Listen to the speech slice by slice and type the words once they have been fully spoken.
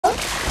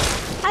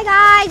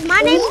Hi guys,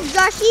 my name is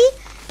Joshi,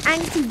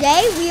 and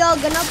today we are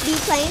gonna be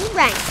playing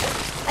ranked.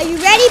 Are you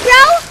ready,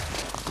 bro?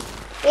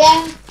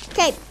 Yeah.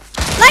 Okay,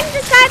 like and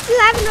subscribe if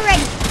you haven't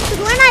already. Because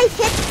when I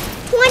hit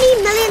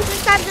 20 million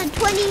subscribers and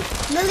 20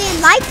 million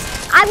likes,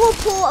 I will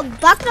pull a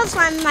bucket of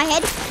slime in my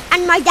head,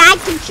 and my dad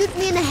can shoot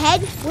me in the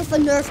head with a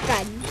Nerf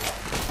gun.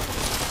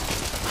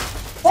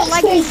 So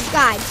like and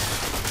subscribe.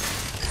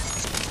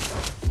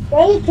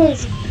 Very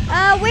crazy.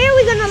 Where are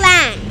we gonna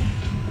land?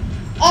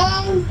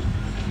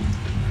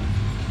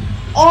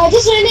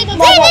 Just landing the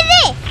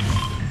There!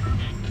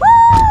 Woo!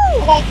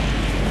 Okay.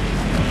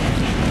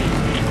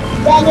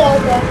 Daniel,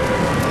 okay.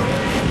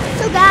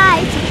 So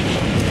guys,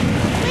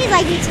 please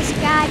like and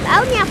subscribe. I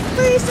only have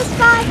 3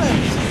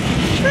 subscribers.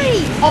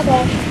 3.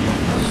 Okay.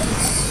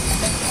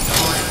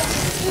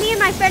 Me and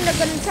my friend are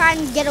gonna try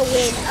and get a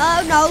win.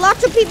 Oh no,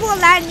 lots of people are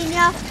landing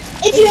here.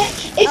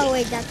 Oh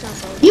wait, that's not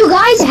good. You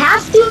guys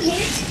have to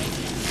hit.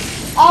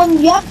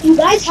 You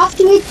guys have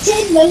to hit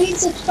 10 million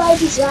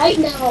subscribers right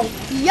now.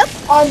 Yep.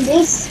 On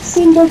this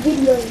single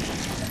video.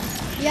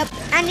 Yep.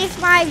 And if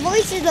my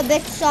voice is a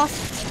bit soft,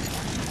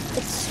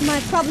 it's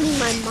probably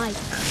my mic.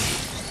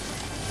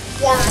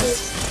 Yeah.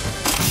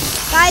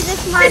 Guys,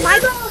 if my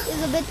mic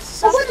is a bit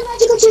soft,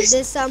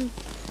 just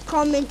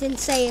comment and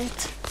say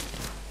it.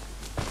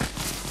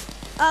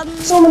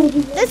 So many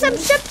people. There's some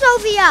ships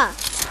over here.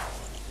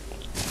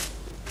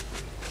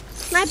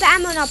 Sniper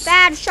ammo not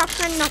bad,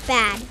 shotgun not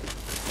bad.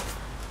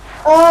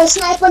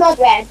 Sniper not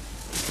bad.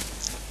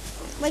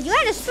 Wait, you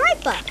had a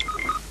sniper?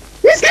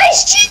 This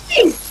guy's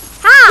cheating!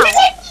 How?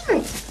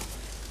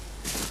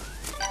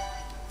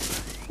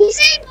 He's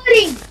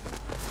aimbotting!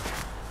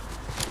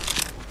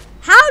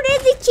 How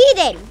did he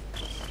cheating?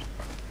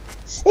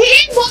 They're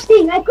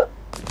aimbotting!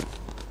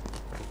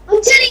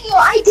 I'm telling you,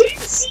 I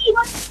didn't see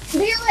what they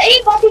were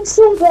aimbotting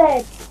so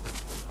bad.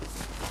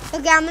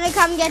 Okay, I'm gonna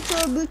come get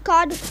your boot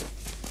card.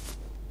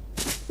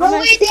 No,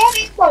 wait, they have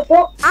aimbot,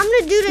 bro. I'm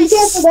gonna do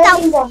this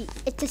stealthy.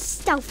 It's a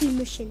stealthy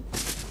mission.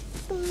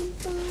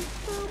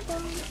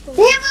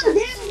 They have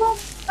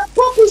a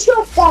purple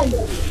shotgun.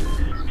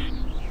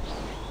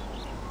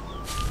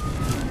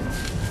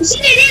 You see,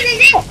 they're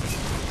there.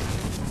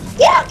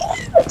 Get out!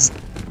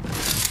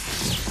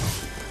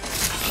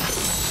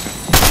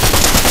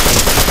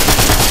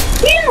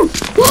 Get him!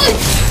 Good!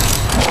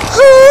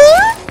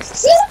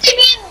 See what I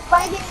mean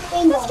by the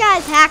aimbot? This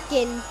guy's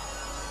hacking.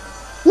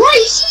 Yeah,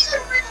 you see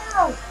them right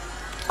now.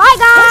 Bye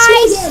guys!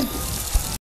 Let's meet him.